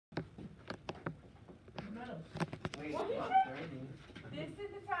This is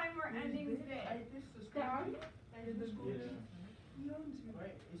the time we're ending today. No,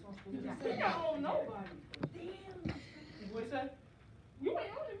 nobody. Damn. What's that? You ain't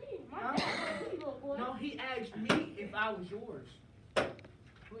older than me. My dad, little boy. No, he asked me if I was yours.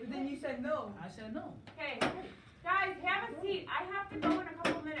 Then you said no. I said no. Okay, guys, have a seat. I have to go in a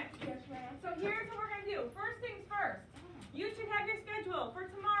couple minutes. Yes, ma'am. So here's what we're gonna do. First things first. You should have your schedule for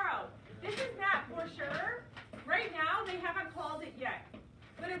tomorrow. This is not for sure. Right now, they haven't called it yet.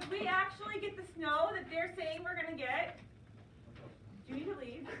 But if we actually get the snow that they're saying we're gonna get, do you need to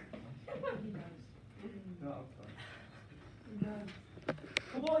leave? No, I'm sorry.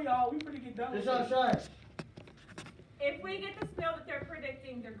 Come on, y'all. We pretty get done. Just outside. If we get the snow that they're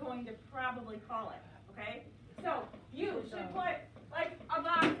predicting, they're going to probably call it, okay? So, you should put, like, a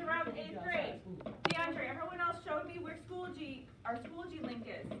box around 8th grade. DeAndre, everyone else showed me where Schoology, our Schoology link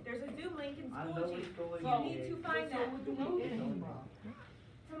is. There's a Zoom link in Schoology. You need to find that.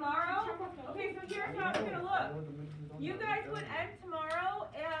 Tomorrow? Okay, so here's how it's going to look. You guys would end tomorrow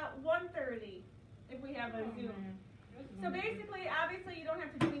at 1:30 if we have a Zoom. So basically, obviously, you don't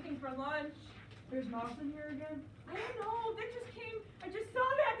have to do anything for lunch. There's Austin here again? I don't know. That just came. I just saw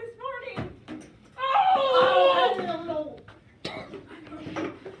that this morning. Oh! I don't know.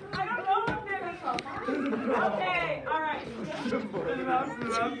 Okay. All right.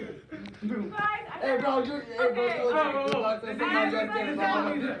 Guys, Hey, bro,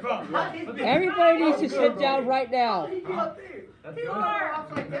 Everybody needs to sit down right now. You're still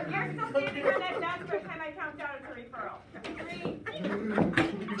standing on that desk by the time I count down to referral. 3,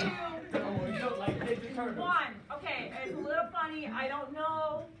 2, 1. Okay, it's a little funny. I don't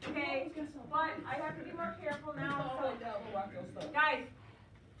know. Okay, but I have to be more careful now. So, guys,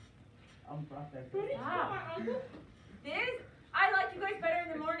 stop. I like you guys better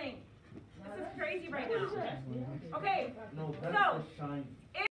in the morning. This is crazy right now. Okay, No, so that's shine.